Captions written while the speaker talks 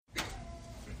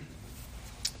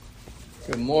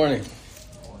Good morning.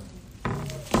 A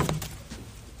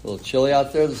little chilly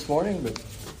out there this morning, but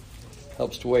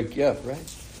helps to wake you up,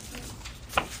 right?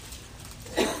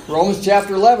 Romans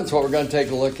chapter 11 is what we're going to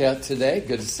take a look at today.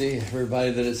 Good to see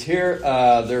everybody that is here.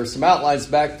 There are some outlines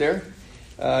back there.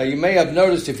 You may have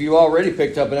noticed if you already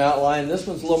picked up an outline, this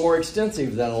one's a little more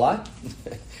extensive than a lot.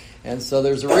 And so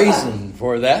there's a reason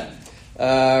for that.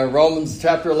 Romans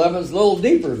chapter 11 is a little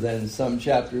deeper than some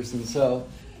chapters, and so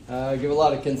give a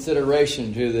lot of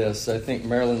consideration to this. I think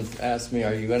Marilyn asked me,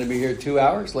 are you going to be here 2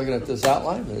 hours looking at this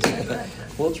outline?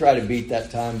 We'll try to beat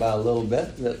that time by a little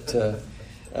bit. But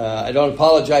I don't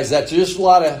apologize. That's just a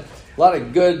lot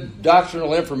of good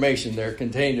doctrinal information there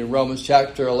contained in Romans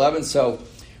chapter 11. So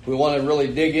we want to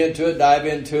really dig into it, dive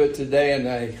into it today, and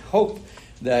I hope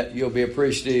that you'll be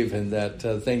appreciative and that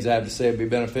things I have to say will be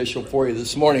beneficial for you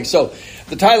this morning. So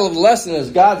the title of the lesson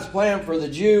is God's Plan for the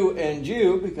Jew and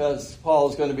Jew, because Paul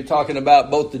is going to be talking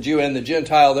about both the Jew and the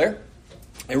Gentile there.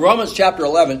 In Romans chapter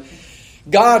 11,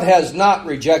 God has not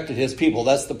rejected his people.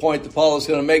 That's the point that Paul is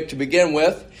going to make to begin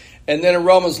with. And then in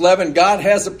Romans 11, God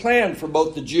has a plan for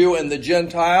both the Jew and the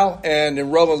Gentile. And in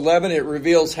Romans 11, it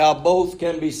reveals how both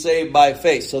can be saved by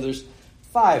faith. So there's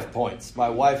 5 points. My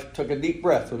wife took a deep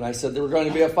breath when I said there were going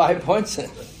to be 5 points.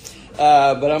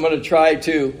 But I'm going to try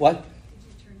to... What?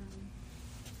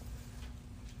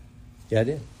 Yeah, I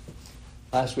did.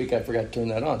 Last week I forgot to turn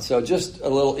that on. So just a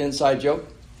little inside joke.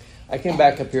 I came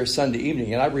back up here Sunday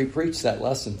evening and I re-preached that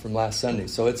lesson from last Sunday.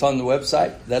 So it's on the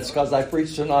website. That's because I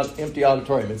preached to an empty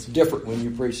auditorium. It's different when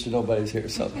you preach to nobody's here.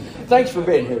 So thanks for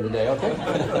being here today,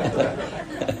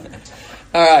 okay?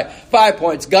 All right, 5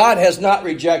 points. God has not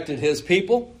rejected his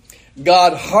people.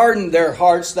 God hardened their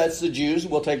hearts. That's the Jews.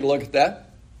 We'll take a look at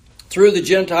that. Through the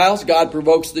Gentiles, God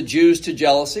provokes the Jews to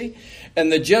jealousy. And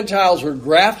the Gentiles were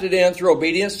grafted in through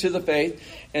obedience to the faith.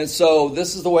 And so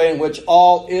this is the way in which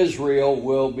all Israel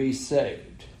will be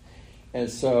saved. And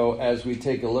so as we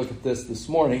take a look at this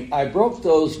morning, I broke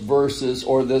those verses,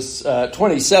 or this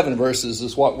 27 verses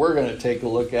is what we're going to take a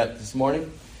look at this morning.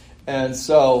 And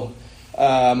so...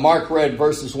 Mark read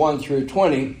verses 1 through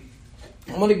 20.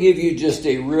 I'm going to give you just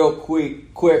a real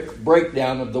quick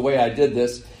breakdown of the way I did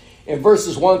this. In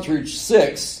verses 1 through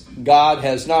 6, God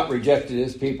has not rejected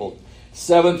his people.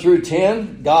 7 through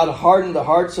 10, God hardened the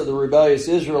hearts of the rebellious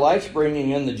Israelites,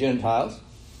 bringing in the Gentiles.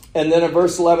 And then in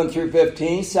verse 11 through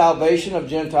 15, salvation of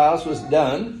Gentiles was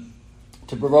done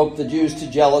to provoke the Jews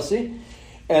to jealousy.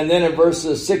 And then in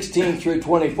verses 16 through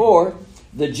 24,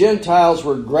 the Gentiles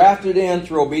were grafted in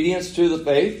through obedience to the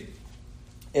faith.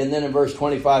 And then in verse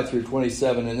 25 through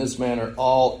 27, in this manner,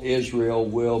 all Israel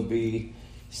will be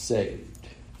saved.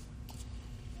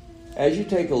 As you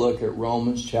take a look at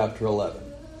Romans chapter 11,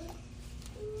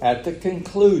 at the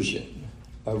conclusion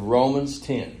of Romans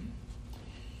 10,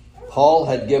 Paul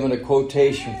had given a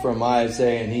quotation from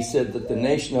Isaiah, and he said that the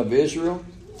nation of Israel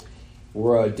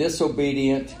were a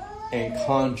disobedient and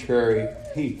contrary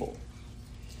people.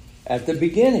 At the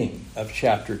beginning of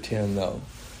chapter 10, though,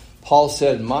 Paul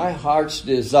said, my heart's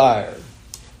desire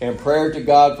and prayer to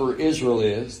God for Israel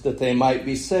is that they might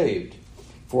be saved.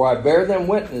 For I bear them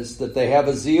witness that they have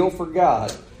a zeal for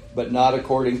God, but not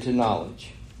according to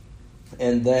knowledge.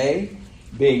 And they,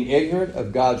 being ignorant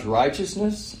of God's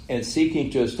righteousness and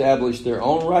seeking to establish their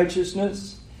own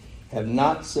righteousness, have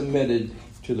not submitted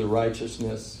to the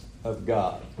righteousness of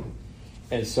God.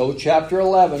 And so chapter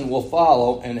 11 will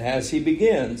follow, and as he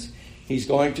begins, he's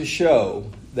going to show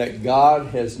that God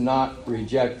has not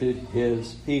rejected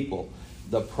his people.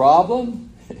 The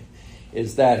problem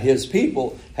is that his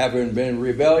people have been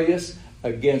rebellious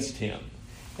against him.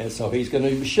 And so he's going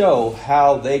to show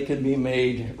how they can be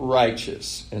made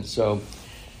righteous. And so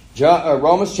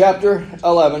Romans chapter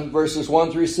 11, verses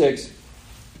 1 through 6,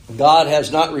 God has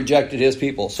not rejected his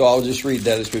people. So I'll just read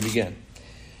that as we begin.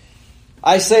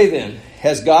 I say then,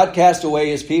 has God cast away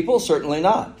his people? Certainly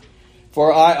not.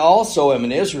 For I also am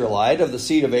an Israelite of the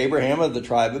seed of Abraham of the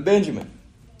tribe of Benjamin.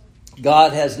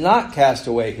 God has not cast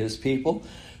away his people,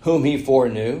 whom he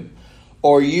foreknew.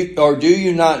 Or do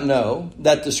you not know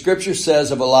that the scripture says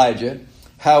of Elijah,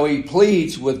 how he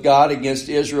pleads with God against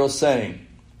Israel, saying,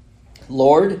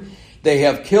 Lord, they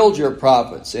have killed your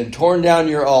prophets and torn down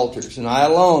your altars, and I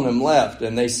alone am left,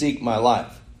 and they seek my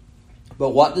life.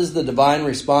 But what does the divine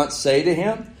response say to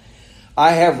him?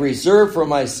 I have reserved for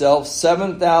myself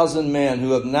 7,000 men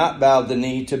who have not bowed the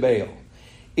knee to Baal.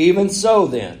 Even so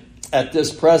then, at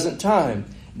this present time,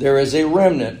 there is a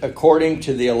remnant according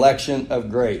to the election of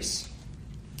grace.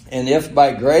 And if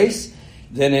by grace,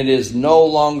 then it is no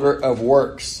longer of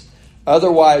works.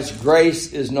 Otherwise,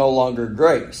 grace is no longer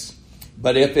grace.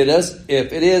 But if it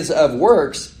is of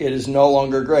works, it is no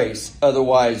longer grace.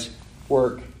 Otherwise,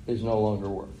 work is no longer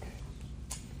work.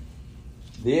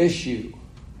 The issue,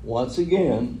 once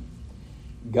again,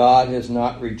 God has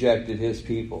not rejected his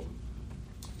people.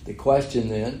 The question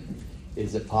then,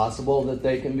 is it possible that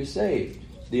they can be saved?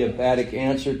 The emphatic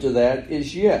answer to that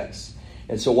is yes.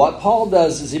 And so what Paul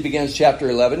does as he begins chapter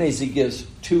 11 is he gives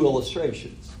two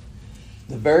illustrations.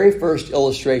 The very first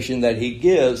illustration that he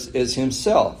gives is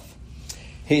himself.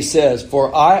 He says,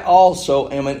 "For I also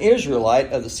am an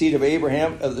Israelite of the seed of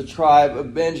Abraham, of the tribe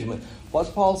of Benjamin." What's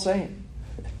Paul saying?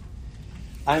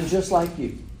 I'm just like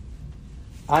you.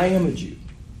 I am a Jew.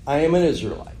 I am an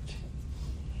Israelite.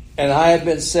 And I have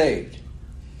been saved.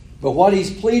 But what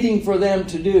he's pleading for them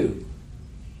to do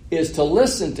is to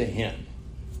listen to him,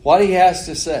 what he has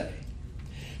to say.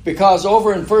 Because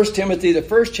over in 1 Timothy, the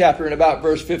first chapter, in about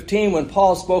verse 15, when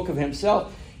Paul spoke of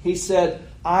himself, he said,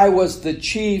 I was the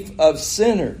chief of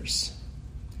sinners,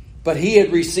 but he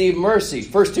had received mercy.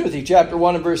 1 Timothy chapter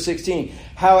 1 and verse 16.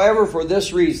 However, for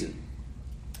this reason,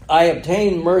 I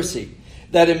obtained mercy,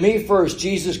 that in me first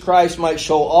Jesus Christ might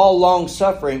show all long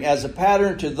suffering as a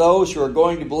pattern to those who are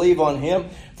going to believe on him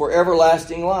for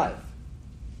everlasting life.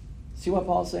 See what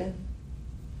Paul's saying?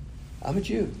 I'm a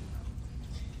Jew.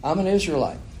 I'm an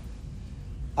Israelite.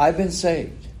 I've been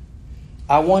saved.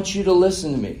 I want you to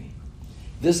listen to me.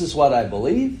 This is what I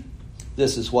believe.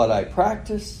 This is what I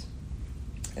practice.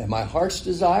 And my heart's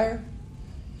desire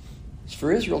is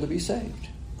for Israel to be saved.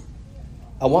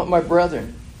 I want my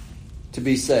brethren to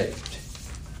be saved.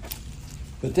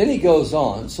 But then he goes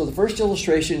on. So the first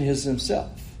illustration is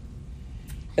himself.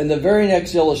 And the very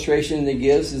next illustration he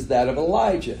gives is that of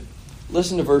Elijah.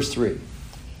 Listen to verse 3.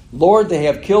 Lord, they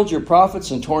have killed your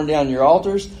prophets and torn down your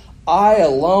altars. I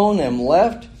alone am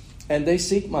left, and they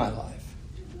seek my life.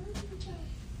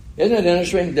 Isn't it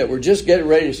interesting that we're just getting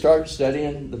ready to start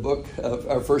studying the book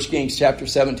of 1 Kings chapter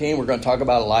 17? We're going to talk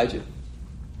about Elijah.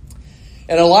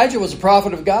 And Elijah was a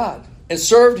prophet of God and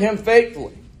served him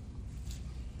faithfully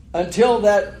until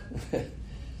that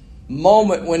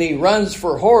moment when he runs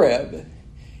for Horeb.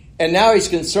 And now he's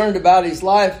concerned about his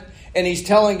life, and he's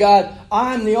telling God,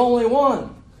 I'm the only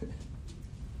one.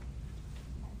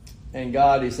 And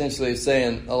God essentially is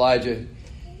saying, Elijah,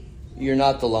 you're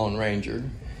not the Lone Ranger.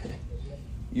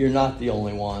 You're not the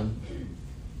only one.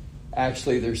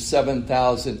 Actually, there's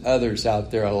 7,000 others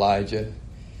out there, Elijah,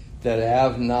 that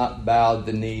have not bowed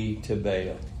the knee to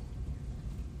Baal.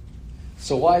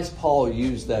 So why does Paul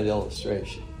use that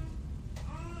illustration?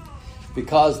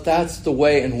 Because that's the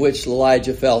way in which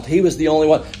Elijah felt. He was the only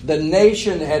one. The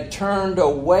nation had turned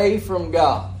away from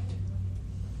God.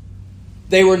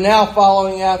 They were now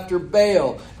following after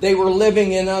Baal. They were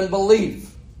living in unbelief.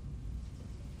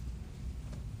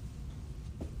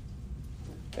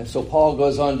 And so Paul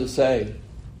goes on to say,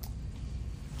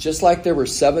 just like there were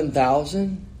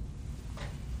 7,000,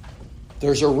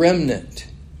 there's a remnant.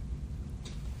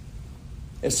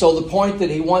 And so the point that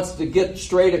he wants to get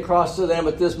straight across to them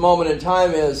at this moment in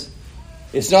time is,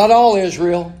 it's not all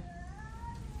Israel.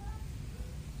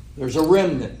 There's a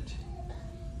remnant.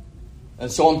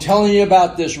 And so I'm telling you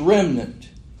about this remnant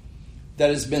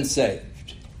that has been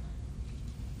saved.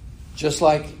 Just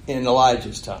like in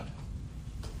Elijah's time.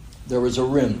 There was a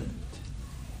remnant.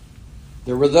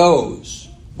 There were those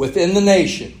within the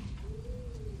nation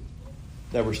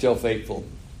that were still faithful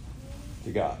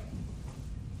to God.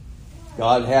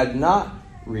 God had not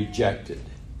rejected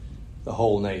the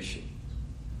whole nation.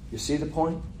 You see the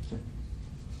point?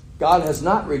 God has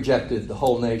not rejected the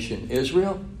whole nation,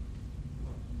 Israel.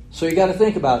 So you got to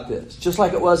think about this, just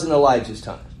like it was in Elijah's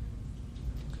time.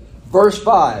 Verse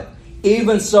 5,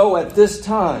 even so at this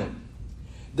time,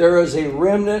 there is a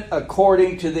remnant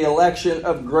according to the election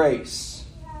of grace.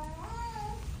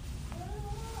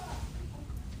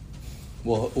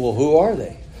 Well, who are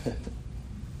they?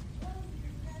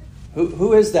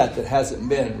 Who is that hasn't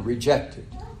been rejected?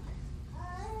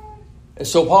 And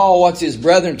so Paul wants his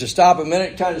brethren to stop a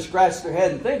minute, kind of scratch their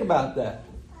head and think about that.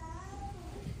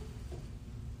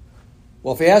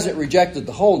 Well, if he hasn't rejected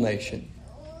the whole nation,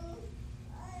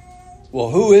 well,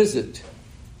 who is it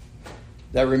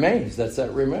that remains? That's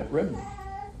that remnant.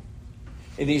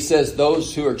 And he says,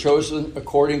 those who are chosen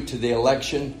according to the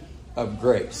election of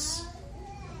grace.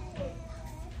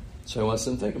 So he wants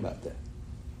them to think about that.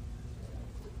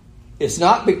 It's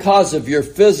not because of your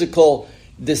physical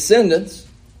descendants.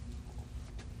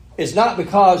 It's not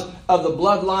because of the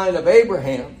bloodline of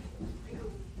Abraham.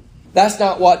 That's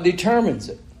not what determines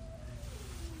it.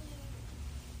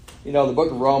 You know, the book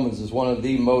of Romans is one of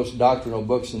the most doctrinal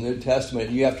books in the New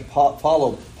Testament. You have to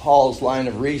follow Paul's line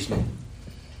of reasoning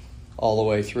all the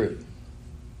way through.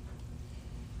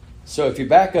 So if you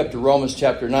back up to Romans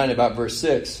chapter 9, about verse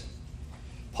 6,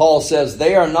 Paul says,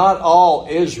 they are not all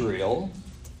Israel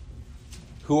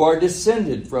who are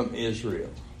descended from Israel.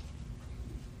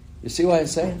 You see what I'm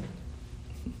saying?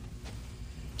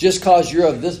 Just because you're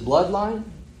of this bloodline,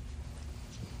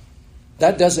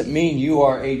 that doesn't mean you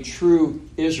are a true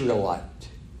Israelite.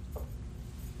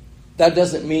 That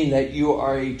doesn't mean that you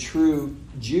are a true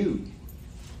Jew.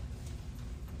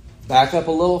 Back up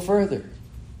a little further.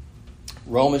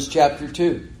 Romans chapter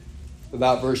 2,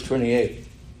 about verse 28.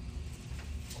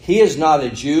 He is not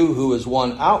a Jew who is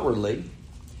one outwardly,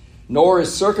 nor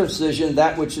is circumcision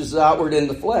that which is outward in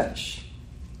the flesh.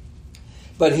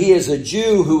 But he is a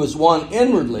Jew who is one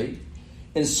inwardly,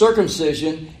 and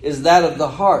circumcision is that of the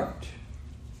heart.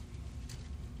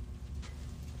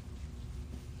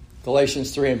 Galatians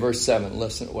 3 and verse 7,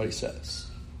 listen to what he says.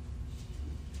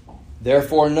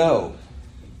 Therefore know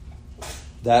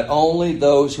that only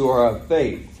those who are of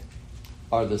faith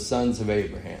are the sons of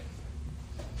Abraham.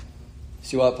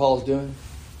 See what Paul's doing?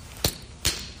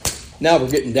 Now we're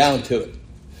getting down to it.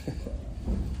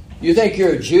 You think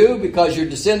you're a Jew because you're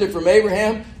descended from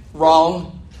Abraham?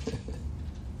 Wrong.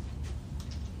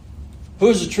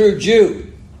 Who's a true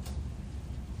Jew?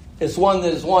 It's one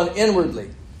that is one inwardly,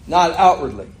 not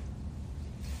outwardly.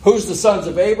 Who's the sons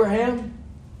of Abraham?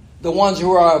 The ones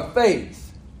who are of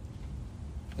faith.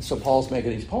 And so Paul's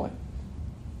making his point.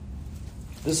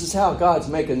 This is how God's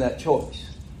making that choice.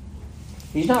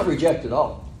 He's not rejected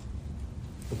all.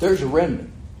 But there's a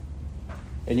remnant.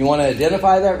 And you want to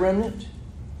identify that remnant?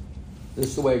 This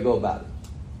is the way to go about it.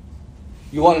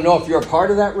 You want to know if you're a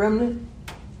part of that remnant?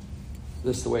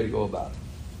 This is the way to go about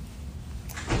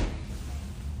it.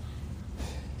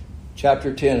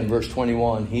 Chapter 10 and verse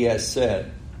 21, he has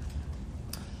said,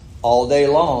 all day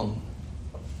long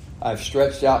I've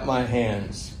stretched out my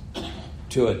hands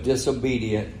to a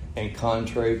disobedient and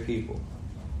contrary people.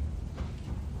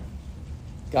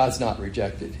 God's not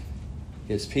rejected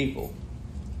his people.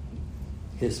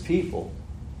 His people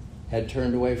had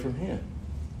turned away from him.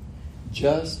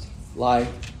 Just like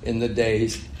in the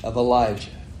days of Elijah.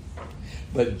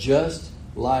 But just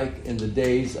like in the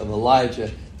days of Elijah,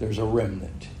 there's a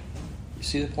remnant. You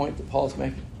see the point that Paul's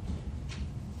making?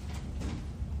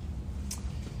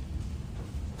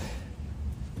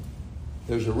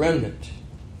 There's a remnant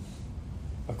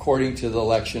according to the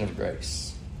election of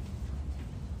grace.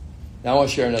 Now I want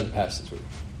to share another passage with you.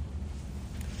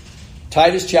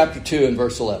 Titus chapter 2 and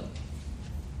verse 11.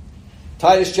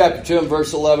 Titus chapter 2 and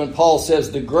verse 11, Paul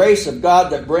says, the grace of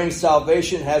God that brings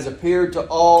salvation has appeared to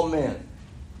all men.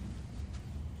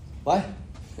 What?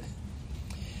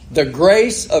 The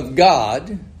grace of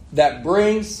God that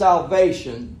brings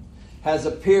salvation has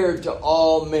appeared to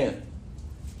all men.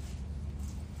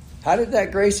 How did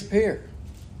that grace appear?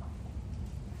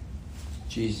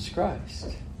 Jesus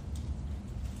Christ.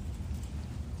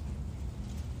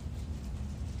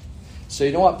 So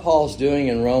you know what Paul's doing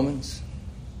in Romans?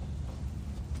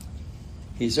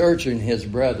 He's urging his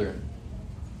brethren,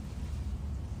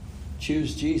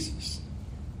 choose Jesus.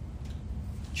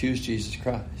 Choose Jesus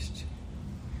Christ.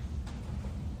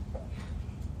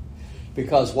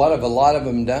 Because what have a lot of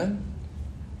them done?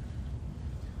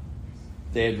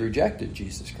 They had rejected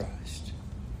Jesus Christ.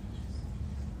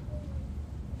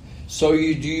 So do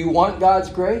you want God's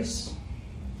grace?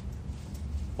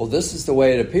 Well, this is the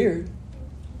way it appeared.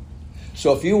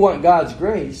 So if you want God's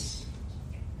grace,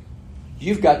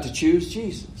 you've got to choose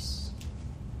Jesus.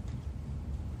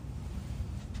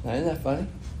 Now, isn't that funny?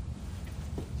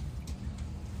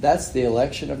 That's the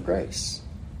election of grace.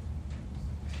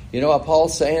 You know what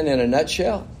Paul's saying in a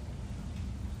nutshell?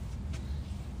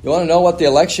 You want to know what the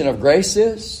election of grace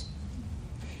is?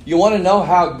 You want to know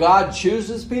how God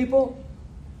chooses people?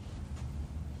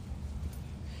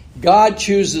 God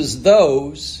chooses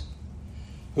those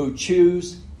who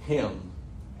choose Him.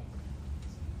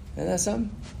 Isn't that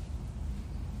something?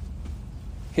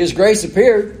 His grace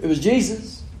appeared. It was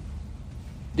Jesus.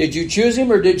 Did you choose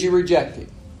Him or did you reject Him?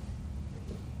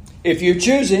 If you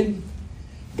choose Him,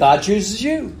 God chooses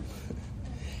you.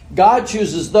 God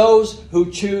chooses those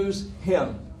who choose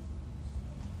Him.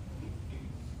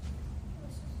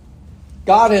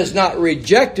 God has not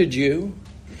rejected you.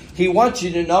 He wants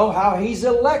you to know how He's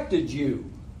elected you.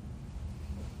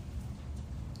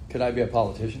 Could I be a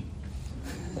politician?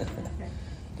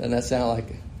 Doesn't that sound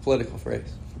like a political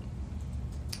phrase?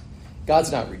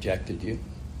 God's not rejected you.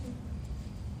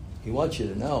 He wants you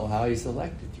to know how He's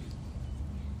elected you.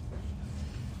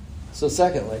 So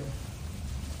secondly,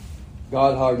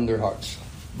 God hardened their hearts.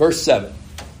 Verse 7.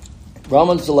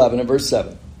 Romans 11 and verse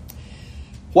 7.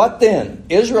 What then?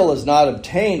 Israel has not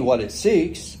obtained what it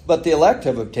seeks, but the elect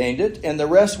have obtained it, and the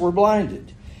rest were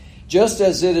blinded. Just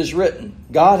as it is written,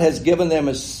 God has given them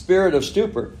a spirit of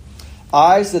stupor,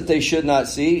 eyes that they should not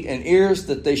see, and ears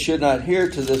that they should not hear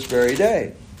to this very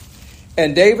day.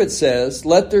 And David says,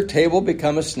 let their table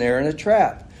become a snare and a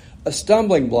trap, a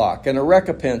stumbling block and a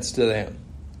recompense to them.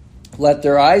 Let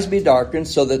their eyes be darkened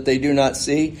so that they do not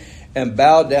see, and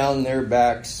bow down their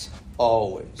backs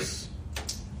always.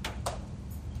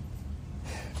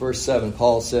 Verse 7,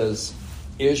 Paul says,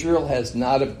 Israel has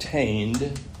not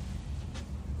obtained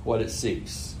what it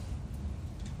seeks.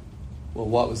 Well,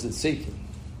 what was it seeking?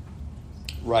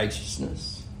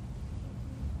 Righteousness,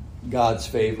 God's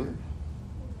favor.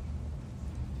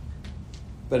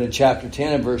 But in chapter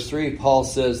 10 and verse 3, Paul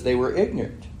says they were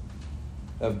ignorant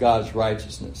of God's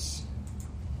righteousness.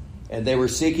 And they were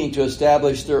seeking to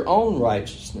establish their own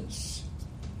righteousness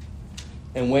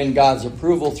and win God's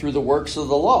approval through the works of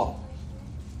the law.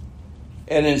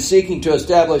 And in seeking to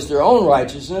establish their own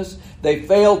righteousness, they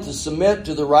failed to submit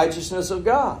to the righteousness of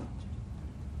God.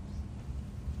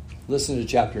 Listen to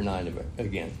chapter 9 of it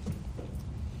again.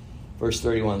 Verse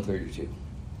 31-32.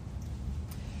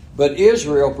 But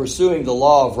Israel, pursuing the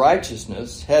law of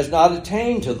righteousness, has not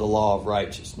attained to the law of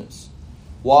righteousness.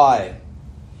 Why?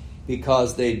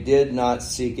 Because they did not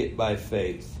seek it by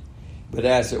faith, but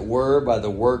as it were by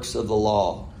the works of the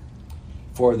law.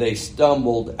 For they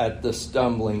stumbled at the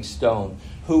stumbling stone.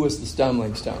 Who was the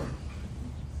stumbling stone?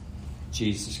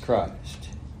 Jesus Christ.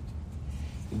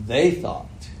 They thought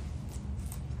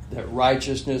that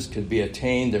righteousness could be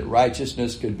attained, that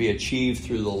righteousness could be achieved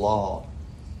through the law.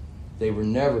 They were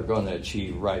never going to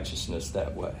achieve righteousness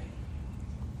that way.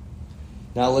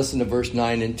 Now listen to verse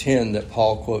 9 and 10 that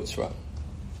Paul quotes from.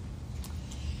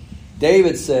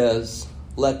 David says,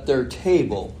 let their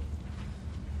table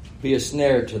be a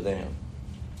snare to them.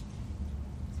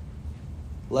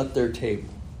 Let their table.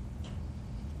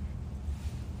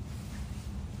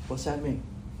 What's that mean?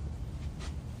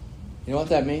 You know what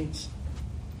that means?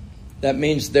 That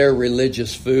means their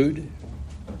religious food.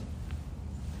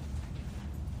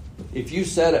 If you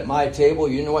sit at my table,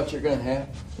 you know what you're going to have?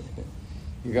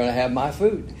 You're going to have my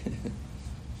food.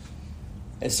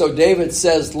 And so David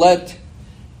says, let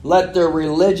their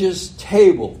religious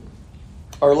table,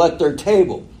 or let their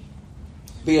table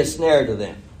be a snare to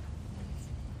them.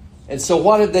 And so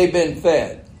what had they been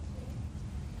fed?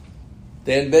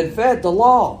 They had been fed the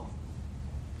law.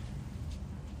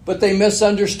 But they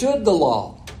misunderstood the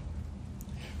law.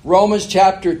 Romans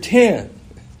chapter 10.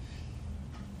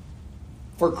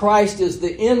 For Christ is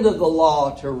the end of the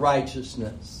law to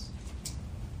righteousness.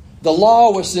 The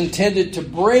law was intended to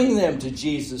bring them to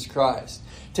Jesus Christ,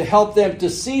 to help them to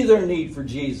see their need for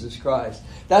Jesus Christ.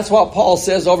 That's what Paul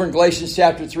says over in Galatians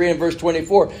chapter 3 and verse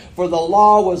 24. For the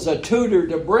law was a tutor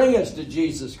to bring us to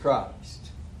Jesus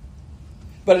Christ.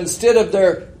 But instead of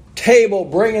their table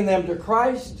bringing them to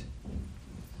Christ,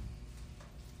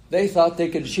 they thought they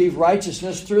could achieve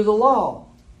righteousness through the law.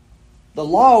 The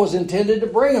law was intended to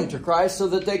bring them to Christ so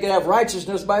that they could have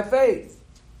righteousness by faith.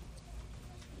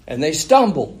 And they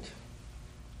stumbled.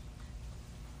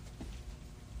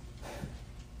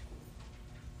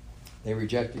 They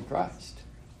rejected Christ.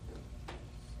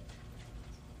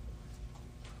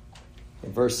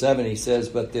 In verse 7 he says,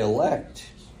 but the elect,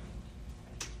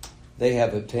 they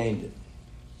have obtained it,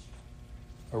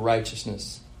 a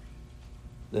righteousness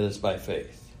that is by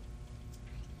faith.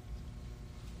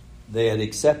 They had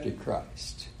accepted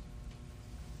Christ.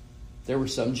 There were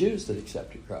some Jews that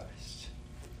accepted Christ.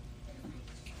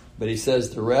 But he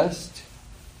says the rest,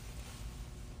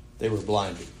 they were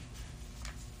blinded.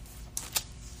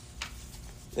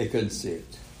 They couldn't see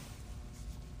it.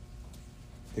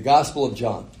 The Gospel of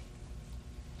John.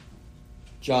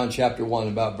 John chapter 1,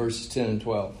 about verses 10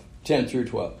 through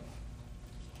 12.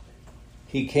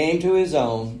 He came to his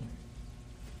own,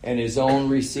 and his own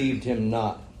received him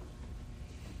not.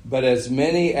 But as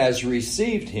many as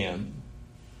received him,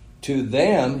 to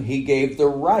them he gave the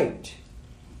right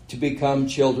to become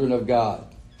children of God,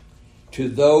 to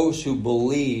those who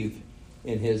believe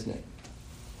in his name.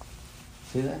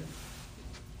 See that?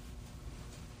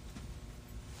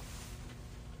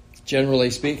 Generally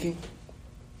speaking,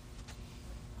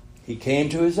 he came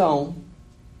to his own,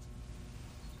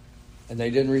 and they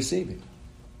didn't receive him.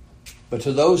 But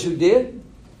to those who did,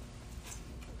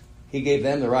 he gave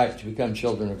them the right to become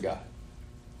children of God,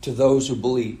 to those who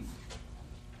believe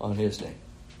on his name.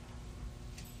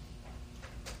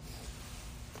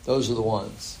 Those are the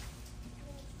ones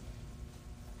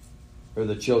who are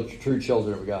the true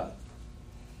children of God.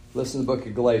 Listen to the book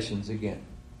of Galatians again.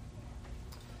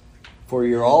 For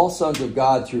you're all sons of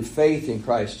God through faith in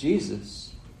Christ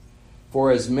Jesus.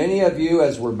 For as many of you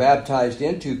as were baptized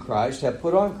into Christ have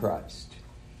put on Christ.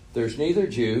 There's neither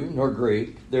Jew nor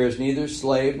Greek. There is neither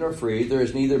slave nor free. There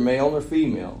is neither male nor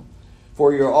female.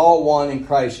 For you're all one in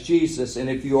Christ Jesus. And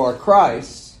if you are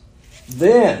Christ,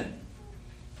 then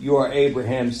you are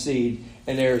Abraham's seed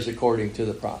and heirs according to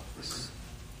the promise.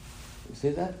 You see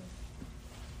that?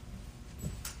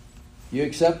 You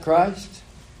accept Christ?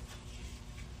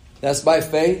 That's by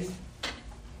faith.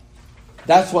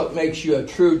 That's what makes you a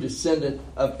true descendant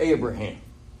of Abraham.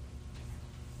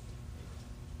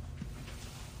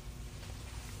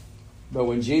 But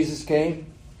when Jesus came,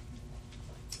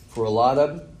 for a lot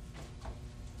of them,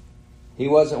 he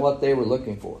wasn't what they were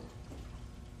looking for.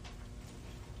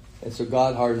 And so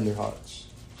God hardened their hearts.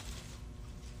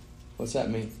 What's that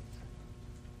mean?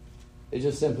 It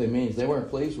just simply means they weren't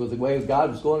pleased with the way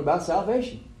God was going about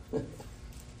salvation.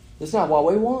 That's not what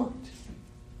we want.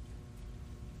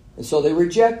 And so they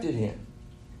rejected him.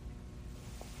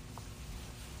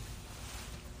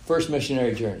 First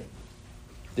missionary journey.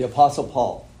 The Apostle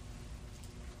Paul.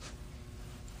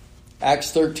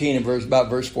 Acts 13 and about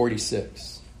verse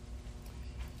 46.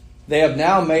 They have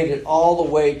now made it all the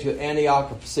way to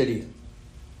Antioch of Pisidia.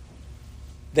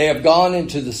 They have gone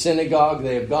into the synagogue.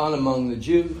 They have gone among the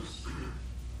Jews.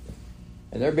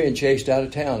 And they're being chased out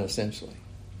of town, essentially.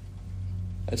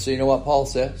 And so you know what Paul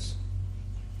says?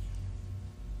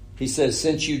 He says,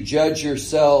 since you judge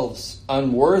yourselves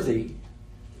unworthy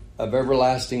of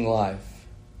everlasting life,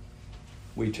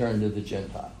 we turn to the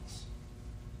Gentiles.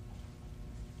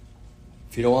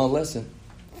 If you don't want to listen,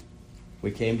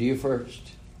 we came to you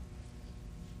first.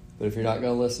 But if you're not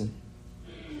going to listen,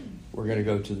 we're going to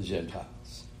go to the Gentiles.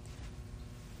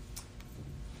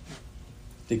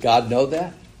 Did God know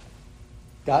that?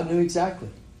 God knew exactly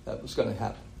that was going to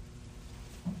happen.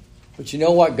 But you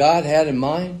know what God had in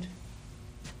mind?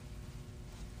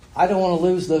 I don't want to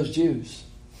lose those Jews.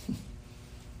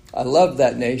 I love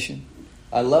that nation.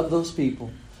 I love those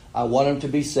people. I want them to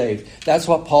be saved. That's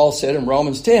what Paul said in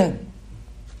Romans 10.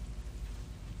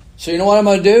 So you know what I'm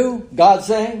going to do? God's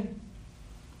saying,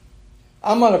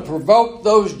 I'm going to provoke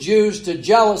those Jews to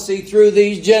jealousy through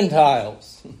these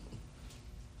Gentiles.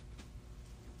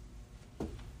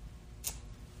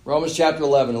 Romans chapter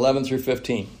 11 through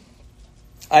 15.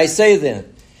 I say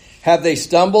then, have they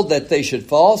stumbled that they should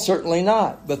fall? Certainly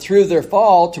not. But through their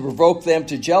fall, to provoke them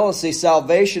to jealousy,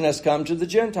 salvation has come to the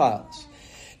Gentiles.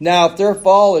 Now, if their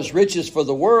fall is riches for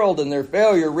the world and their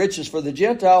failure riches for the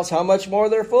Gentiles, how much more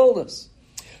their fullness?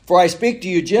 For I speak to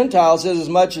you Gentiles,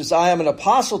 inasmuch as I am an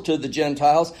apostle to the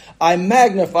Gentiles, I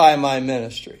magnify my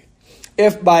ministry.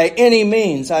 If by any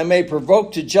means I may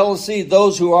provoke to jealousy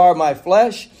those who are my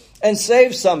flesh, and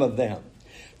save some of them.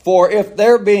 For if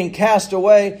their being cast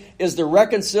away is the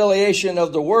reconciliation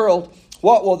of the world,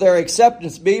 what will their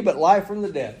acceptance be but life from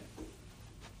the dead?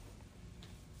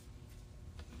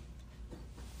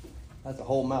 That's a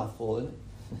whole mouthful, isn't it?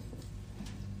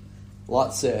 A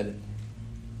lot said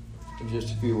in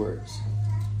just a few words.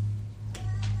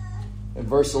 In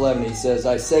verse 11 he says,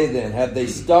 I say then, have they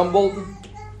stumbled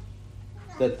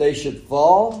that they should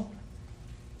fall?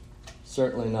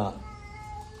 Certainly not.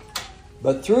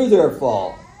 But through their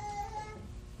fall,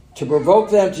 to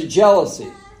provoke them to jealousy,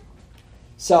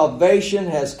 salvation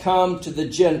has come to the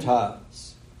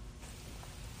Gentiles.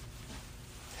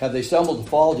 Have they stumbled to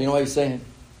fall? Do you know what he's saying?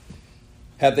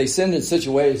 Have they sinned in such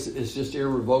a way it's just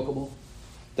irrevocable?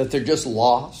 That they're just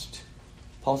lost?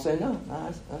 Paul's saying, no,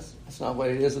 that's not what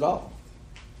it is at all.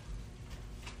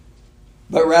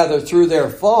 But rather, through their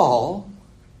fall,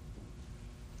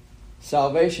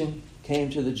 salvation came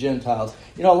to the Gentiles.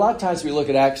 You know, a lot of times we look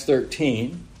at Acts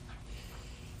 13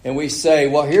 and we say,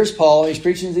 well, here's Paul. He's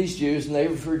preaching to these Jews and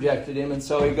they've rejected him. And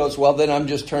so he goes, well, then I'm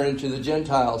just turning to the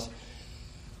Gentiles.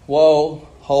 Whoa,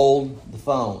 hold the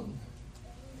phone.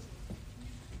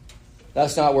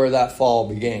 That's not where that fall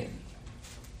began.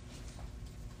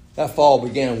 That fall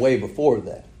began way before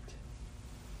that.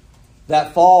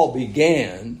 That fall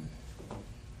began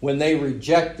when they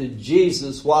rejected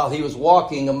Jesus while he was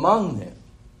walking among them.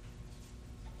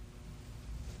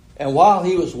 And while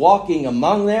he was walking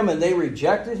among them and they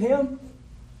rejected him,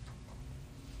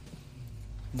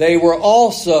 they were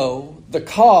also the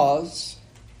cause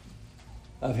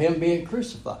of him being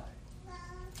crucified.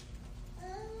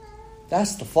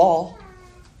 That's the fall.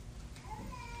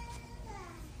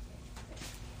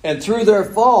 And through their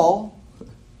fall,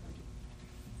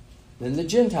 then the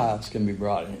Gentiles can be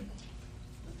brought in.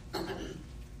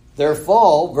 Their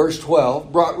fall, verse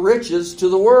 12, brought riches to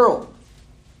the world.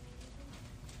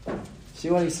 See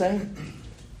what he's saying?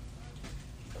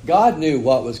 God knew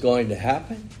what was going to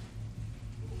happen.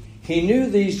 He knew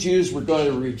these Jews were going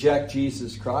to reject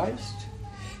Jesus Christ.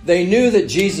 They knew that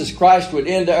Jesus Christ would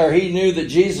he knew that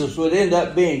Jesus would end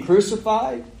up being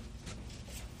crucified.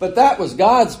 But that was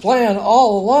God's plan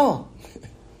all along.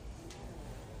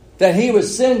 That he would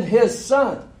send his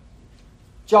son.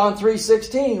 John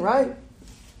 3:16, right?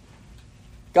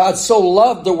 God so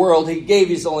loved the world, he gave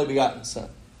his only begotten son.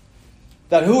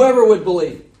 That whoever would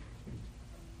believe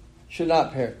should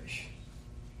not perish.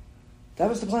 That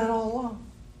was the plan all along.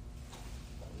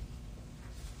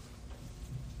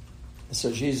 And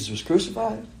so Jesus was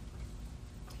crucified.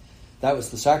 That was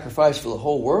the sacrifice for the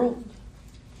whole world.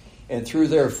 And through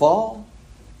their fall,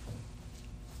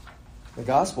 the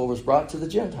gospel was brought to the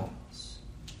Gentiles.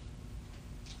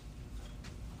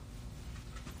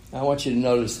 Now I want you to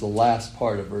notice the last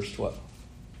part of verse 12.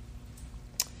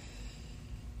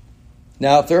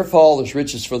 Now, if their fall is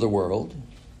riches for the world,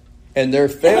 and their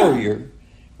failure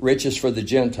riches for the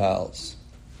Gentiles,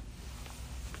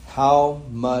 how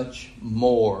much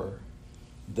more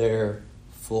their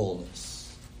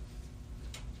fullness?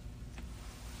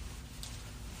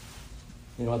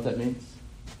 You know what that means?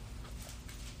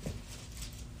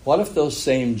 What if those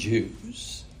same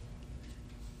Jews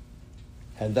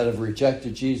that have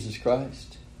rejected Jesus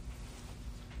Christ,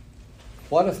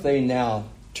 what if they now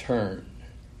turn?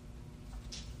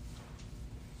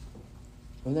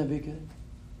 Wouldn't that be good?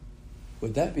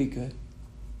 Would that be good?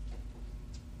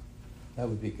 That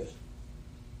would be good.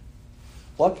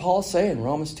 What Paul say in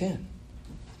Romans 10?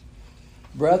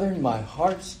 Brethren, my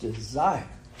heart's desire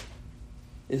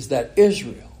is that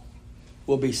Israel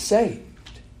will be saved.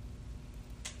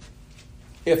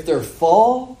 If their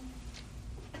fall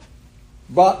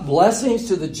brought blessings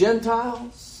to the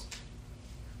Gentiles,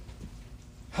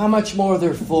 how much more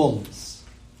their fullness?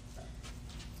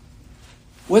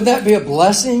 Wouldn't that be a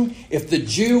blessing if the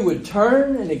Jew would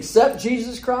turn and accept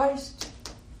Jesus Christ?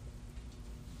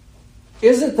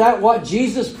 Isn't that what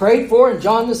Jesus prayed for in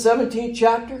John the 17th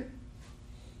chapter?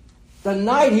 The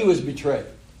night he was betrayed.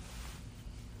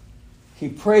 He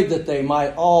prayed that they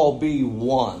might all be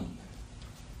one.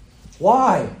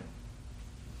 Why?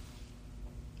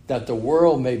 That the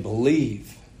world may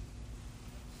believe.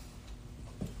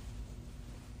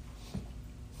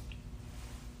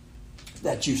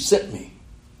 That you sent me.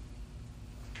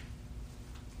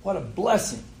 What a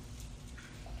blessing.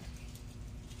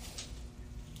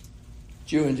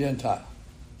 Jew and Gentile.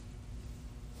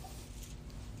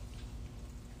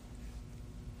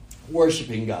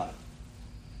 Worshiping God.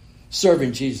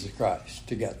 Serving Jesus Christ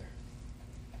together.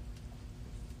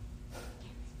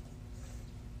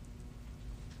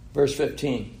 Verse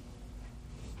 15.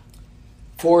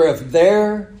 For if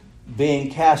their being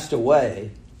cast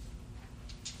away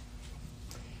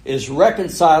is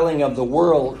reconciling of the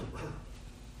world,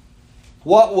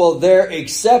 what will their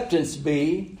acceptance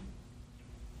be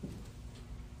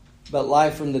but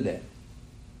life from the dead?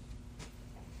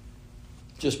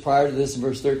 Just prior to this, in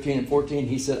verse 13 and 14,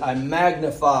 he said, I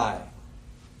magnify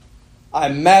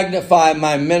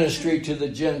my ministry to the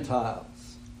Gentiles.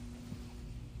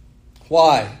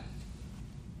 Why?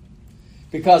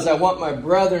 Because I want my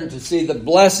brethren to see the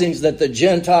blessings that the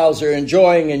Gentiles are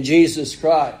enjoying in Jesus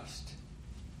Christ.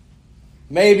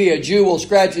 Maybe a Jew will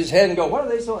scratch his head and go, what are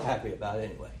they so happy about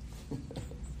anyway?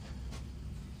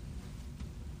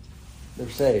 They're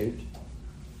saved.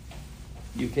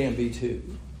 You can be too.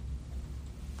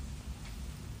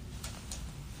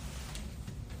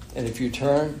 And if you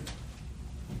turn,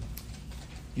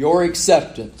 your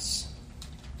acceptance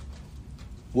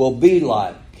will be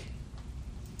like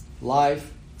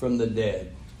life from the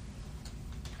dead.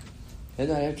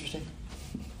 Isn't that interesting?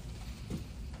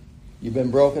 You've been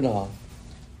broken off,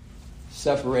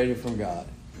 separated from God,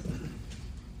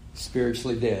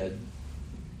 spiritually dead,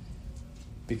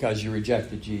 because you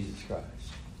rejected Jesus Christ.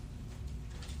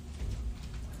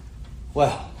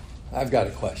 Well, I've got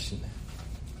a question.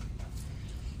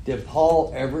 Did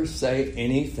Paul ever say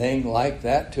anything like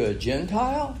that to a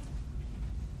Gentile?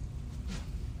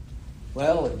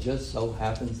 Well, it just so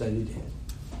happens that he did.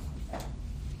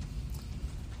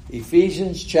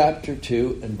 Ephesians chapter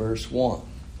 2 and verse 1.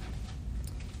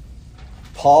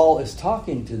 Paul is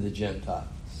talking to the Gentiles.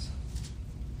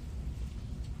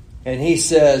 And he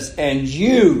says, and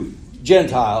you,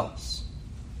 Gentiles,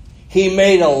 he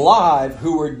made alive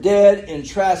who were dead in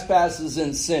trespasses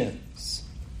and sins.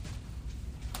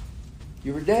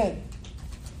 You were dead.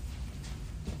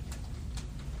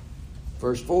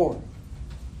 Verse 4.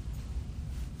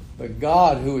 But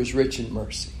God, who is rich in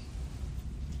mercy,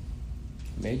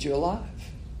 made you alive.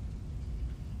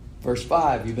 Verse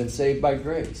 5. You've been saved by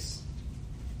grace.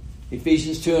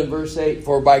 Ephesians 2 and verse 8.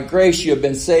 For by grace you have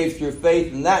been saved through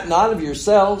faith, and that not of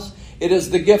yourselves. It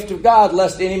is the gift of God,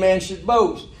 lest any man should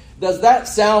boast. Does that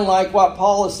sound like what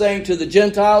Paul is saying to the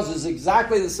Gentiles is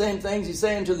exactly the same things he's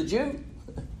saying to the Jew?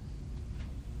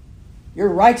 Your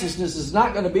righteousness is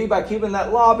not going to be by keeping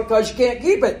that law because you can't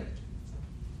keep it.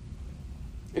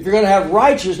 If you're going to have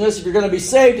righteousness, if you're going to be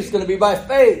saved, it's going to be by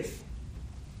faith.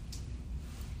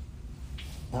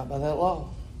 Not by that law.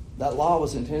 That law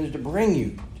was intended to bring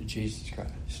you to Jesus Christ.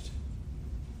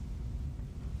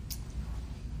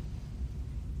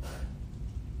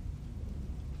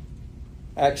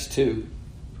 Acts 2,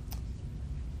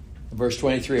 verse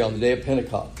 23, on the day of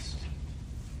Pentecost.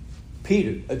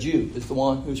 Peter, a Jew, is the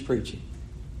one who's preaching.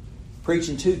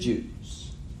 Preaching to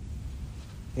Jews.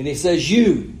 And he says,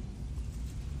 you,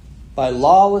 by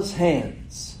lawless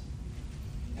hands,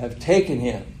 have taken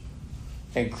him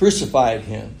and crucified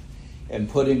him and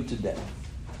put him to death.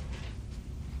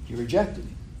 You rejected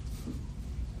him.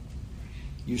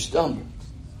 You stumbled.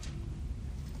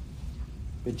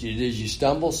 But did you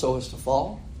stumble so as to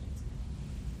fall?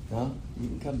 No, you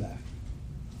can come back.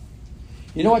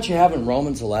 You know what you have in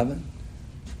Romans 11?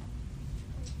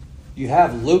 You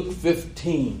have Luke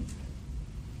 15,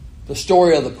 the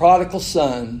story of the prodigal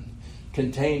son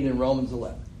contained in Romans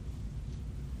 11. Do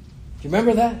you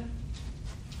remember that?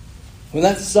 When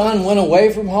that son went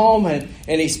away from home and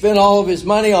he spent all of his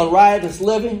money on riotous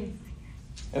living,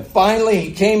 and finally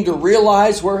he came to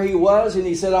realize where he was, and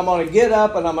he said, I'm going to get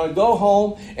up and I'm going to go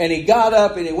home. And he got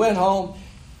up and he went home.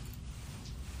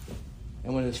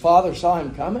 And when his father saw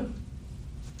him coming,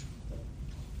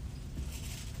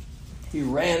 he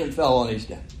ran and fell on his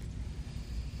neck.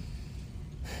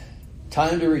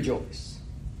 Time to rejoice.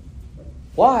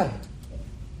 Why?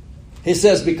 He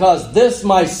says, because this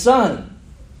my son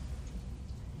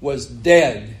was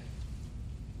dead,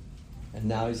 and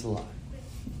now he's alive.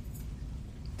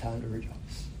 Time to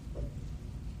rejoice.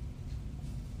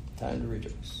 Time to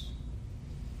rejoice.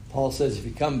 Paul says if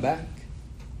you come back,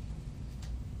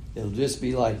 it'll just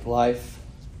be like life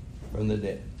from the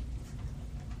dead.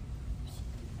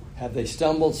 Have they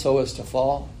stumbled so as to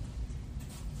fall?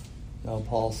 No,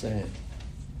 Paul's saying,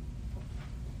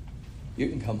 you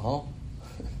can come home.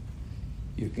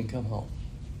 You can come home.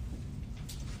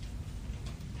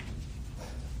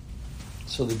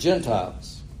 So the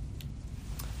Gentiles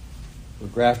were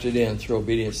grafted in through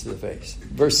obedience to the faith.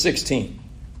 Verse 16.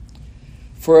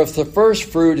 For if the first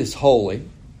fruit is holy,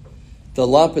 the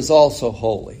lump is also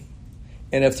holy.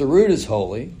 And if the root is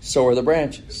holy, so are the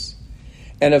branches.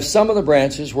 And if some of the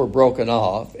branches were broken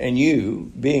off, and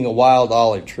you, being a wild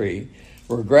olive tree,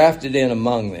 were grafted in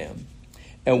among them,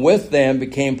 and with them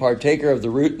became partaker of the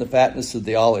root and the fatness of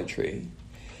the olive tree,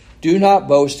 do not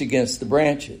boast against the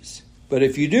branches. But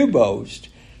if you do boast,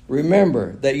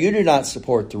 remember that you do not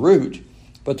support the root,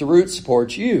 but the root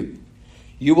supports you.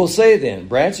 You will say then,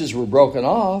 branches were broken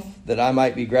off, that I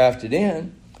might be grafted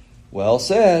in. Well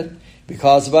said,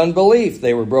 because of unbelief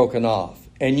they were broken off,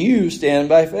 and you stand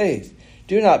by faith.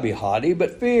 Do not be haughty,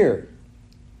 but fear.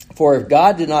 For if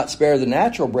God did not spare the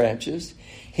natural branches,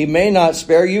 he may not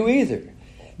spare you either.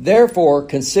 Therefore,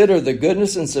 consider the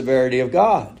goodness and severity of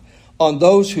God. On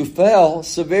those who fell,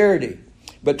 severity,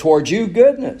 but towards you,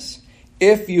 goodness,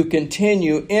 if you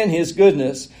continue in his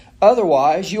goodness.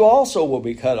 Otherwise, you also will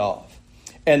be cut off.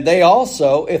 And they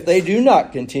also, if they do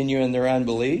not continue in their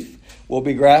unbelief, will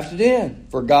be grafted in,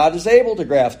 for God is able to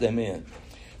graft them in.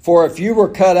 For if you were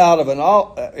cut out of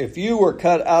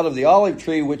the olive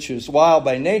tree, which is wild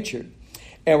by nature,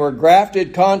 and were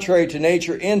grafted contrary to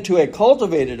nature into a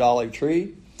cultivated olive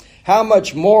tree, how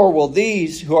much more will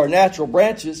these who are natural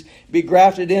branches be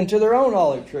grafted into their own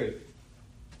olive tree?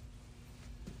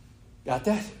 Got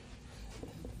that?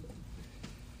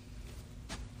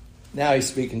 Now he's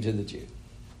speaking to the Jew.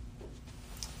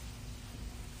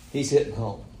 He's hitting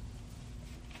home.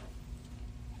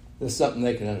 This is something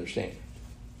they can understand.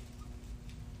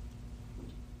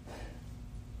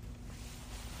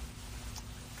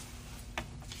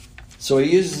 So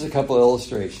he uses a couple of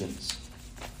illustrations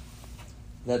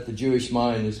that the Jewish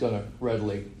mind is going to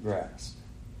readily grasp.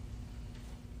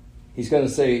 He's going to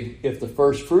say, if the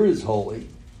first fruit is holy,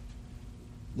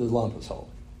 the lump is holy.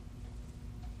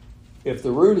 If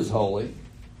the root is holy,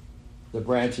 the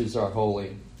branches are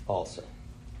holy also.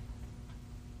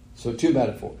 So two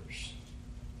metaphors.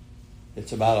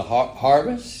 It's about a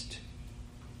harvest,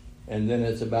 and then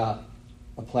it's about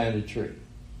a planted tree.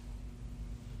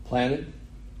 Planted,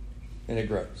 and it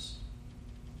grows.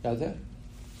 Got that?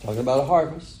 Talking about a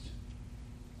harvest,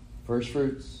 first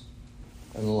fruits,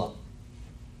 and the lump.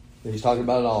 Then he's talking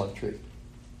about an olive tree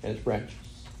and its branches.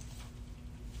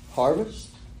 Harvest,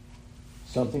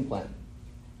 something planted,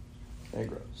 and it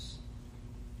grows.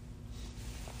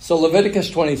 So Leviticus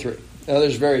 23. Now,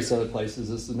 there's various other places.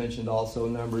 This is mentioned also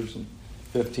in Numbers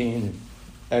 15 and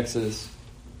Exodus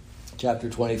chapter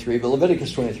 23, but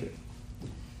Leviticus 23.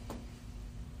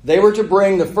 They were to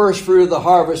bring the first fruit of the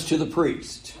harvest to the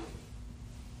priest,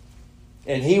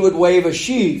 and he would wave a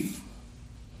sheaf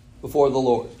before the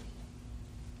Lord.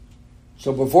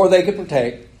 So before they could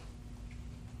partake,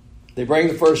 they bring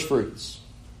the first fruits.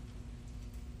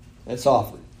 It's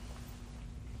offered.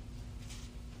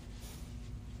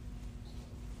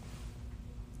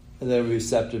 And then it will be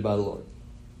accepted by the Lord.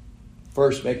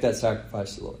 First, make that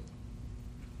sacrifice to the Lord.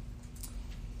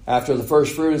 After the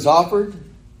first fruit is offered,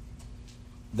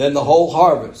 then the whole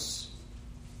harvest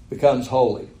becomes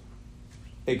holy,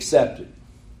 accepted,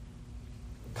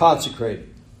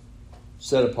 consecrated,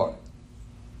 set apart.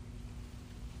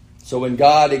 So when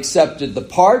God accepted the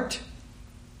part,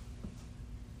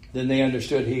 then they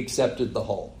understood he accepted the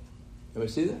whole. Can we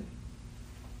see that?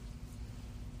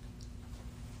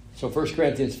 So 1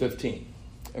 Corinthians 15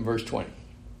 and verse 20.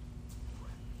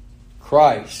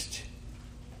 Christ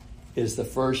is the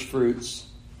first fruits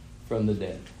from the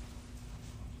dead.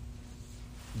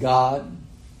 God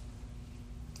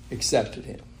accepted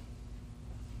him.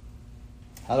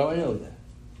 How do I know that?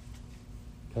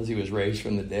 Because he was raised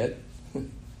from the dead?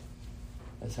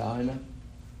 That's how I know.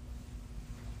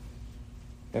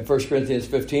 In 1 Corinthians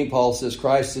 15, Paul says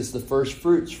Christ is the first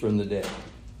fruits from the dead.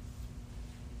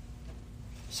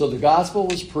 So the gospel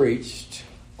was preached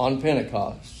on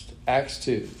Pentecost, Acts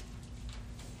 2.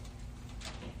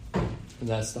 And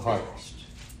that's the harvest.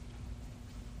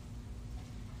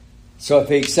 So if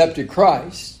he accepted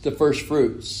Christ, the first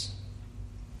fruits,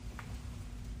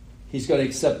 he's going to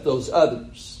accept those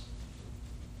others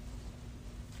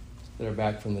that are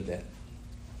back from the dead.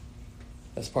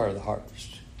 That's part of the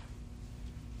harvest.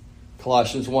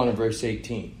 Colossians 1 and verse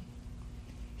 18.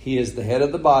 He is the head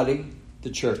of the body, the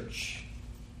church,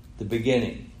 the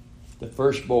beginning, the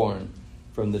firstborn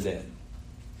from the dead.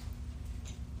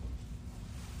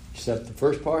 Accept the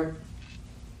first part,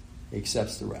 he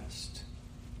accepts the rest.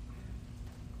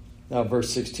 Now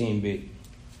verse 16b.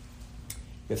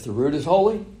 If the root is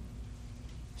holy,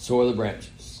 so are the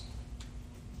branches.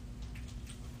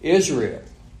 Israel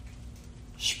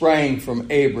sprang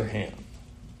from Abraham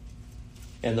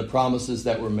and the promises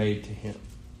that were made to him.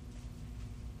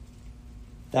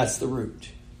 That's the root.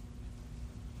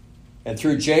 And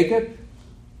through Jacob,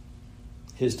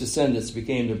 his descendants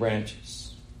became the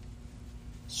branches.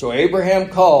 So Abraham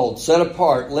called, set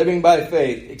apart, living by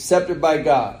faith, accepted by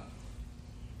God,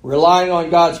 relying on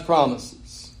God's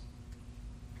promises.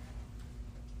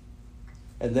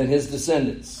 And then his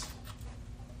descendants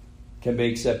can be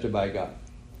accepted by God.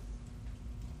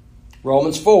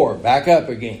 Romans 4, back up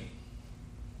again.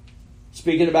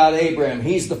 Speaking about Abraham,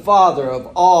 he's the father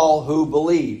of all who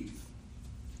believe.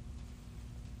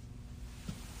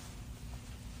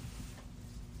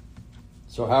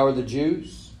 So how are the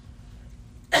Jews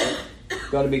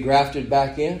going to be grafted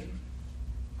back in?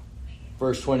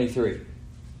 Verse 23.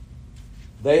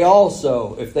 They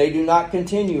also, if they do not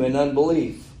continue in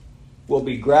unbelief, will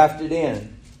be grafted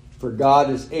in, for God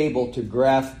is able to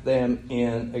graft them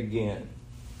in again.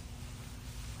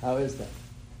 How is that?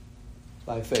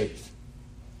 By faith.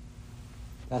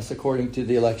 That's according to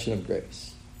the election of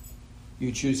grace.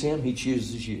 You choose him, he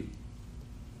chooses you.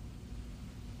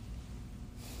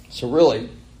 So really,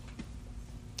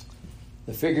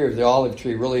 the figure of the olive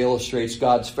tree really illustrates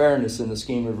God's fairness in the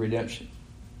scheme of redemption.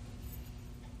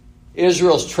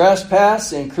 Israel's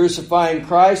trespass in crucifying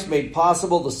Christ made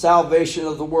possible the salvation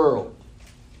of the world.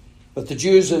 But the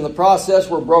Jews in the process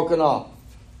were broken off.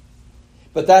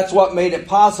 But that's what made it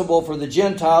possible for the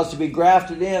Gentiles to be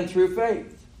grafted in through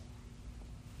faith.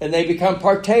 And they become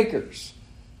partakers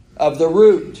of the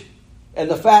root and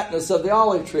the fatness of the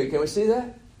olive tree. Can we see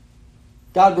that?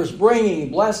 God was bringing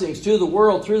blessings to the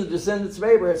world through the descendants of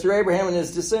Abraham, through Abraham and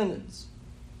his descendants.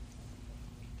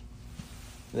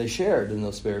 They shared in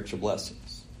those spiritual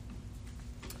blessings.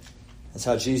 That's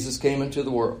how Jesus came into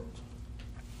the world.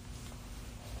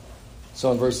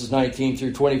 So in verses 19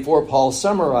 through 24, Paul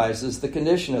summarizes the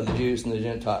condition of the Jews and the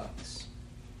Gentiles.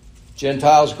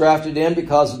 Gentiles grafted in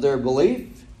because of their belief.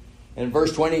 In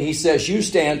verse 20, he says, you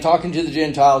stand, talking to the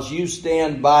Gentiles, you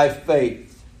stand by faith.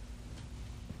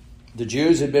 The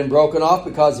Jews had been broken off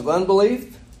because of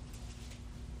unbelief.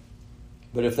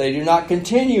 But if they do not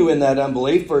continue in that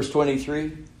unbelief, verse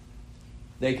 23,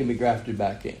 they can be grafted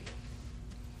back in.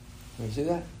 Can you see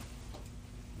that?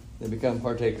 They become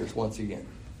partakers once again.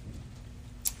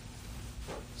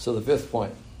 So the fifth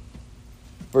point,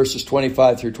 verses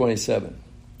 25 through 27.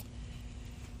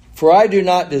 For I do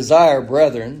not desire,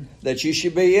 brethren, that you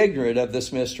should be ignorant of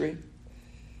this mystery,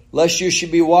 lest you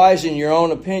should be wise in your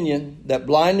own opinion, that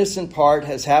blindness in part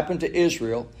has happened to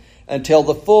Israel until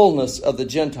the fullness of the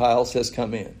Gentiles has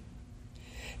come in.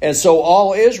 And so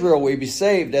all Israel will be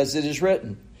saved, as it is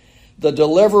written. The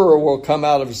deliverer will come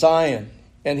out of Zion,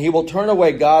 and he will turn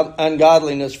away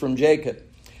ungodliness from Jacob.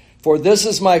 For this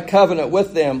is my covenant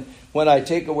with them when I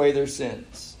take away their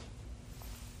sins.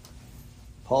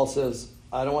 Paul says,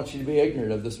 I don't want you to be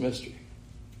ignorant of this mystery.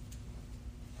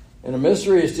 And a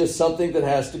mystery is just something that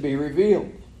has to be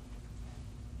revealed.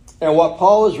 And what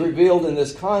Paul has revealed in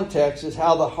this context is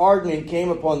how the hardening came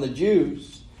upon the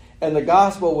Jews, and the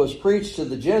gospel was preached to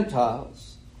the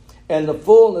Gentiles, and the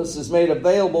fullness is made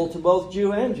available to both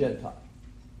Jew and Gentile.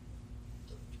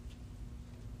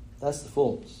 That's the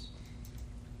fullness.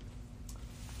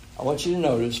 I want you to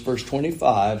notice verse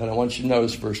 25, and I want you to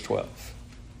notice verse 12.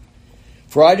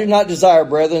 For I do not desire,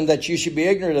 brethren, that you should be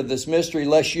ignorant of this mystery,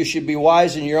 lest you should be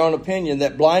wise in your own opinion,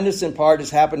 that blindness in part has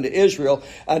happened to Israel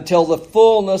until the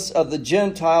fullness of the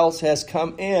Gentiles has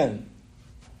come in.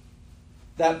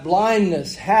 That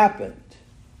blindness happened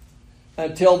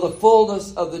until the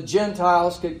fullness of the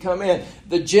Gentiles could come in.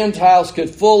 The Gentiles could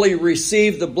fully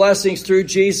receive the blessings through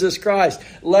Jesus Christ.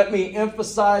 Let me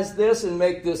emphasize this and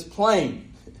make this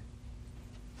plain.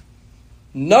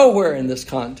 Nowhere in this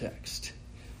context,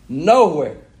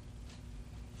 nowhere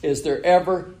is there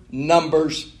ever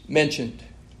numbers mentioned.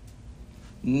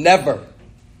 Never.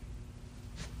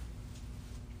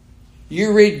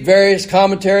 You read various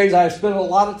commentaries. I've spent a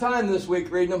lot of time this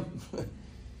week reading them.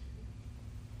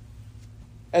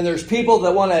 And there's people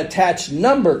that want to attach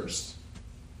numbers.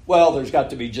 Well, there's got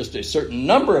to be just a certain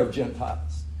number of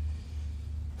Gentiles.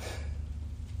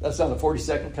 That's not a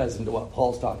 42nd cousin to what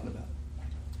Paul's talking about.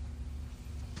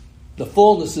 The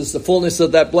fullness is the fullness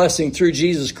of that blessing through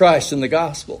Jesus Christ in the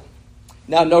gospel.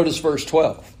 Now notice verse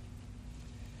 12.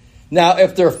 Now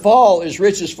if their fall is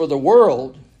riches for the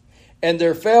world, and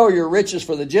their failure riches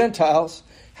for the Gentiles,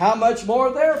 how much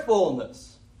more their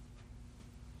fullness?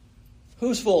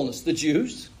 Whose fullness? The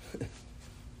Jews.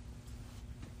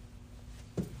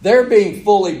 They're being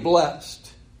fully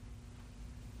blessed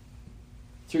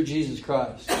through Jesus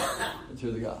Christ and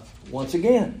through the gospel. Once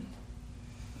again,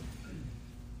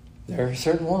 there are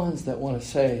certain ones that want to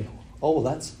say, oh,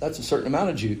 that's a certain amount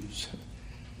of Jews.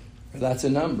 Or that's a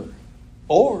number.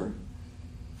 Or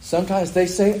sometimes they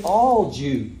say all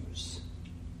Jews.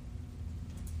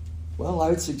 Well, I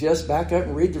would suggest back up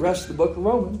and read the rest of the book of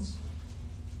Romans.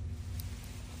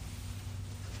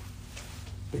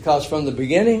 Because from the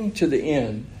beginning to the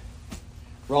end,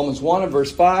 Romans 1 and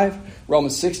verse 5,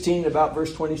 Romans 16 about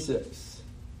verse 26.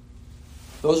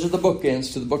 Those are the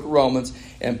bookends to the book of Romans,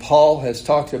 and Paul has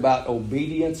talked about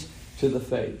obedience to the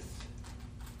faith.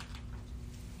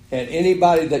 And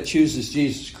anybody that chooses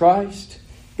Jesus Christ,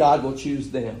 God will choose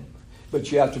them.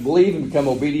 But you have to believe and become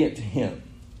obedient to Him.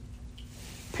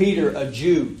 Peter, a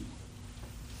Jew,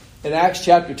 in Acts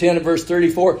chapter 10 and verse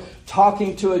 34,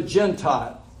 talking to a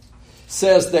Gentile,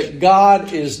 says that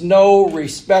God is no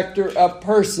respecter of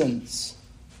persons.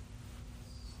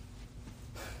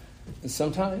 And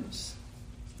sometimes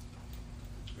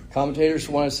commentators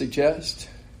want to suggest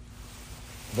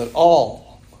that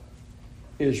all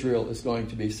Israel is going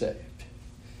to be saved.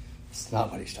 It's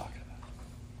not what he's talking about.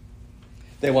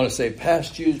 They want to say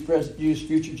past Jews, present Jews,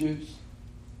 future Jews.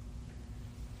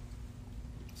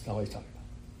 It's not what he's talking about.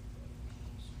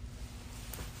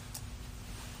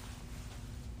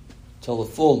 Till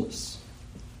the fullness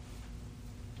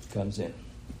comes in.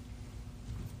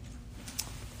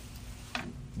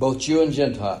 Both Jew and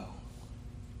Gentile,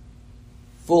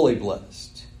 fully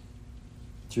blessed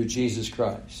through Jesus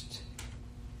Christ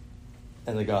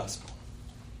and the gospel.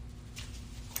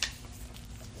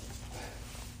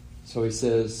 So he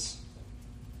says,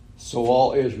 so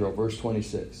all Israel, verse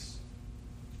 26,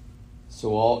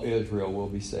 so all Israel will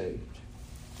be saved.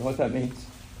 You know what that means?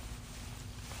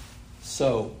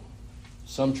 So,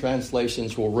 some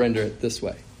translations will render it this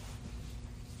way.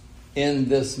 In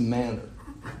this manner.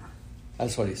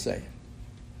 That's what he's saying.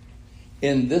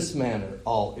 In this manner,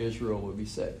 all Israel will be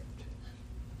saved.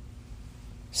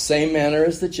 Same manner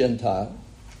as the Gentile.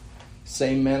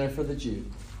 Same manner for the Jew.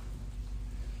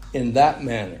 In that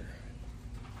manner,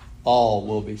 all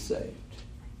will be saved.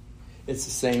 It's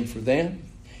the same for them.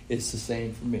 It's the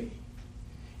same for me.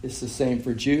 It's the same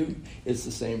for Jew. It's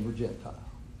the same for Gentile.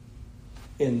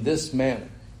 In this manner,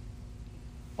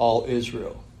 all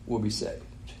Israel will be saved.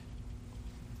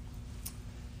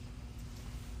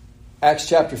 Acts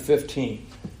chapter 15.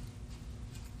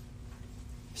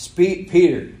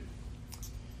 Peter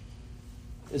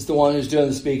is the one who's doing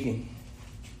the speaking.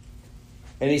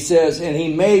 And he says, and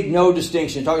he made no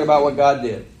distinction, talking about what God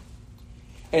did.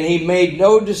 And he made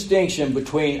no distinction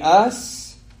between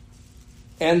us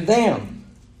and them,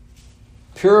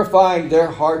 purifying their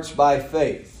hearts by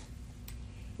faith.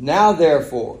 Now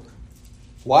therefore,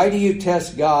 why do you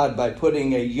test God by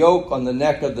putting a yoke on the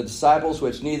neck of the disciples,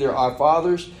 which neither our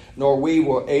fathers nor we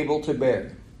were able to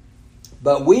bear?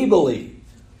 But we believe.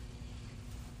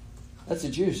 That's a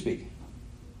Jew speaking.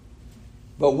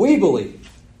 But we believe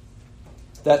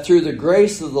that through the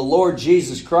grace of the Lord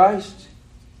Jesus Christ,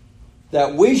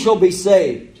 that we shall be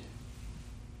saved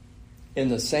in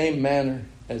the same manner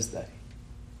as they.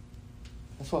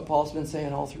 That's what Paul's been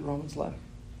saying all through Romans 11.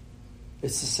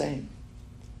 It's the same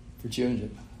for Jew and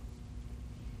Gentile.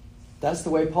 That's the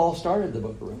way Paul started the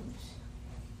book of Romans.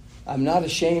 I'm not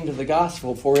ashamed of the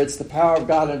gospel, for it's the power of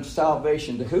God unto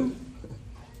salvation to who?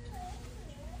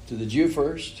 To the Jew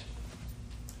first,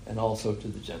 and also to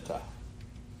the Gentile.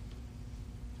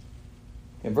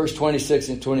 In verse 26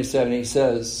 and 27, he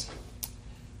says,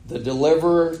 the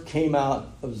deliverer came out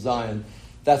of Zion.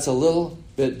 That's a little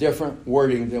bit different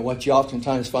wording than what you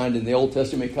oftentimes find in the Old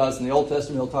Testament, because in the Old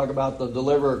Testament he'll talk about the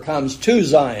deliverer comes to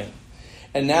Zion.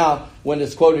 And now, when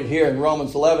it's quoted here in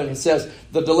Romans 11, it says,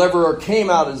 the deliverer came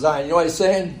out of Zion. You know what he's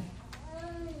saying?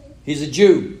 He's a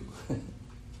Jew.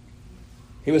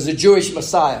 He was a Jewish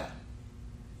Messiah.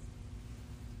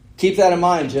 Keep that in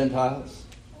mind, Gentiles.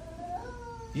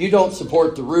 You don't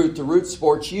support the root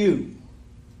supports you.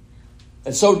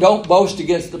 And so don't boast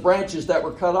against the branches that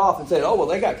were cut off and say, oh, well,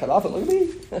 they got cut off and look at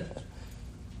me.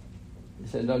 He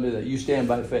said, don't do that. You stand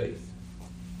by faith.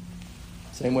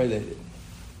 Same way they did.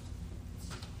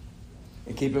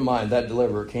 And keep in mind, that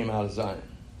deliverer came out of Zion.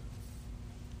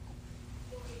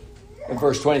 In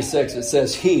verse 26, it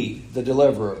says, he, the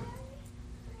deliverer,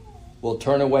 will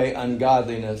turn away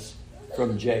ungodliness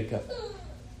from Jacob.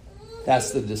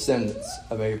 That's the descendants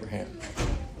of Abraham.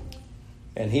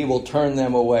 And he will turn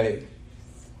them away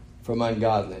from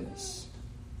ungodliness.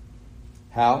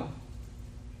 How?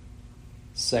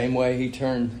 Same way he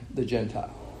turned the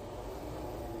Gentile.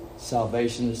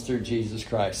 Salvation is through Jesus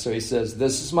Christ. So he says,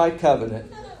 this is my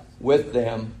covenant with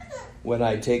them when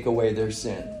I take away their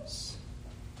sins.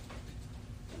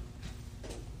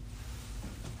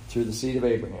 Through the seed of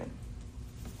Abraham,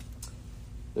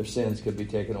 their sins could be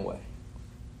taken away.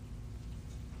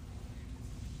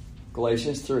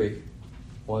 Galatians 3,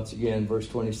 once again, verse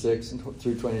 26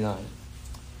 through 29.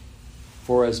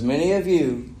 For as many of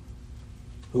you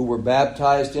who were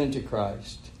baptized into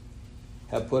Christ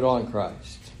have put on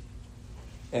Christ.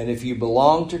 And if you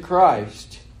belong to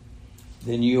Christ,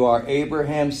 then you are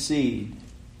Abraham's seed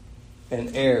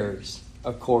and heirs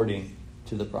according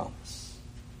to the promise.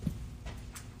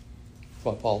 That's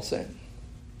what Paul's saying.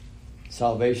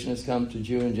 Salvation has come to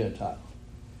Jew and Gentile,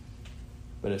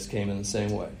 but it's came in the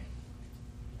same way.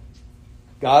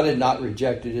 God had not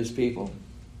rejected his people.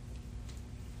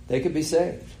 They could be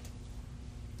saved.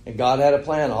 And God had a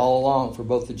plan all along for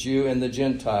both the Jew and the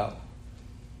Gentile.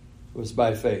 It was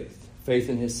by faith. Faith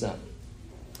in his Son.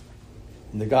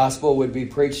 And the gospel would be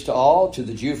preached to all, to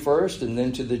the Jew first and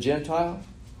then to the Gentile.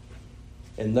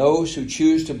 And those who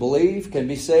choose to believe can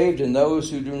be saved, and those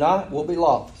who do not will be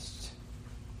lost.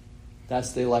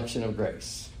 That's the election of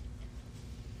grace.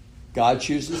 God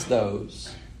chooses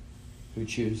those who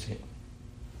choose him.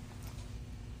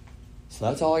 So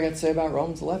that's all I got to say about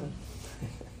Romans 11.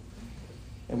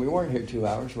 And we weren't here 2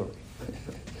 hours, were we?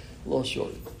 A little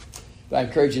short. But I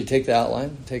encourage you to take the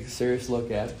outline, take a serious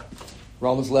look at it.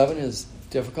 Romans 11 is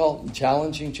a difficult and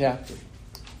challenging chapter.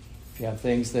 If you have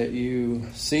things that you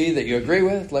see that you agree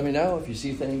with, let me know. If you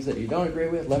see things that you don't agree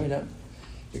with, let me know.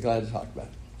 Be glad to talk about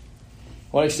it.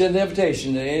 I want to extend the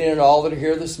invitation to any and all that are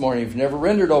here this morning. If you've never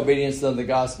rendered obedience to the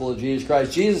gospel of Jesus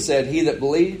Christ, Jesus said, he that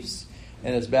believes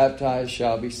and is baptized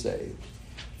shall be saved.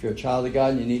 If you're a child of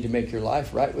God and you need to make your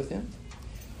life right with him,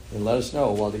 then let us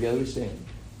know while together we stand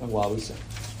and while we sing.